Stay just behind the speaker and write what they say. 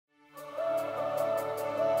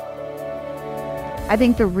I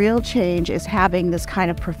think the real change is having this kind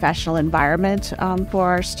of professional environment for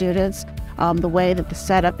our students, the way that the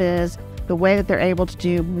setup is, the way that they're able to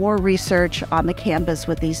do more research on the campus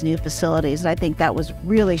with these new facilities. And I think that was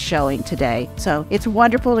really showing today. So it's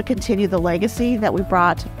wonderful to continue the legacy that we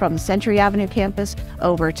brought from the Century Avenue campus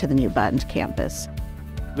over to the New Bund campus.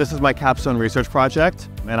 This is my capstone research project,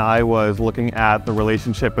 and I was looking at the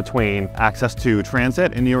relationship between access to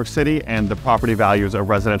transit in New York City and the property values of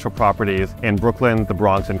residential properties in Brooklyn, the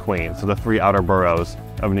Bronx, and Queens, so the three outer boroughs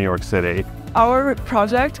of New York City. Our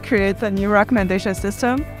project creates a new recommendation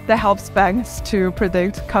system that helps banks to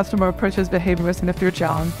predict customer purchase behaviors in the future.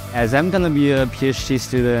 As I'm going to be a PhD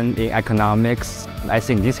student in economics, I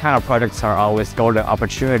think these kind of projects are always golden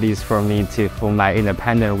opportunities for me to hone my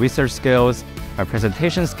independent research skills, my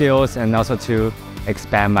presentation skills, and also to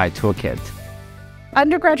expand my toolkit.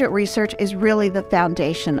 Undergraduate research is really the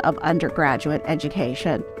foundation of undergraduate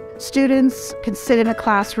education. Students can sit in a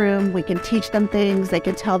classroom, we can teach them things, they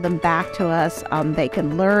can tell them back to us, they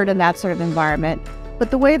can learn in that sort of environment.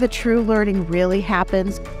 But the way the true learning really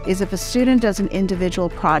happens is if a student does an individual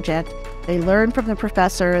project, they learn from the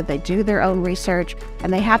professor, they do their own research,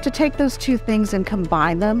 and they have to take those two things and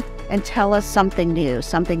combine them and tell us something new,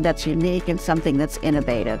 something that's unique and something that's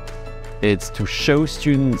innovative. It's to show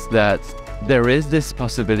students that there is this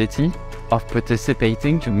possibility of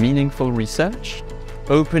participating to meaningful research,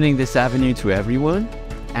 opening this avenue to everyone,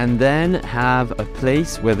 and then have a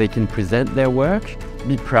place where they can present their work,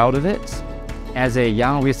 be proud of it. As a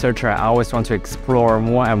young researcher, I always want to explore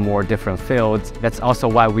more and more different fields. That's also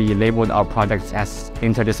why we labeled our projects as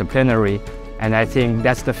interdisciplinary. And I think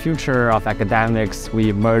that's the future of academics.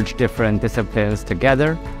 We merge different disciplines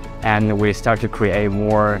together, and we start to create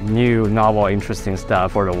more new, novel, interesting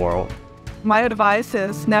stuff for the world. My advice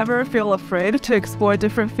is never feel afraid to explore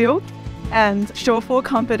different fields and show full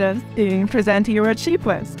confidence in presenting your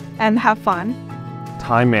achievements and have fun.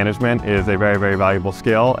 Time management is a very, very valuable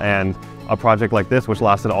skill, and a project like this, which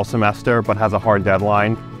lasted all semester but has a hard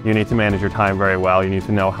deadline, you need to manage your time very well. You need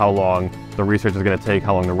to know how long the research is going to take,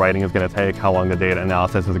 how long the writing is going to take, how long the data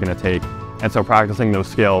analysis is going to take. And so practicing those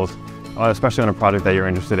skills, especially on a project that you're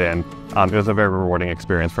interested in, it was a very rewarding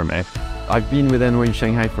experience for me. I've been with NYU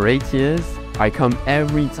Shanghai for 8 years. I come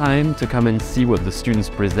every time to come and see what the students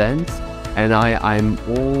present, and I'm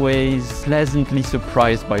always pleasantly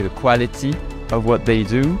surprised by the quality of what they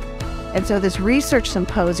do. And so this research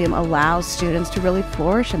symposium allows students to really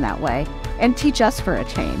flourish in that way and teach us for a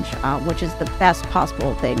change, which is the best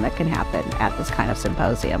possible thing that can happen at this kind of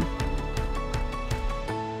symposium.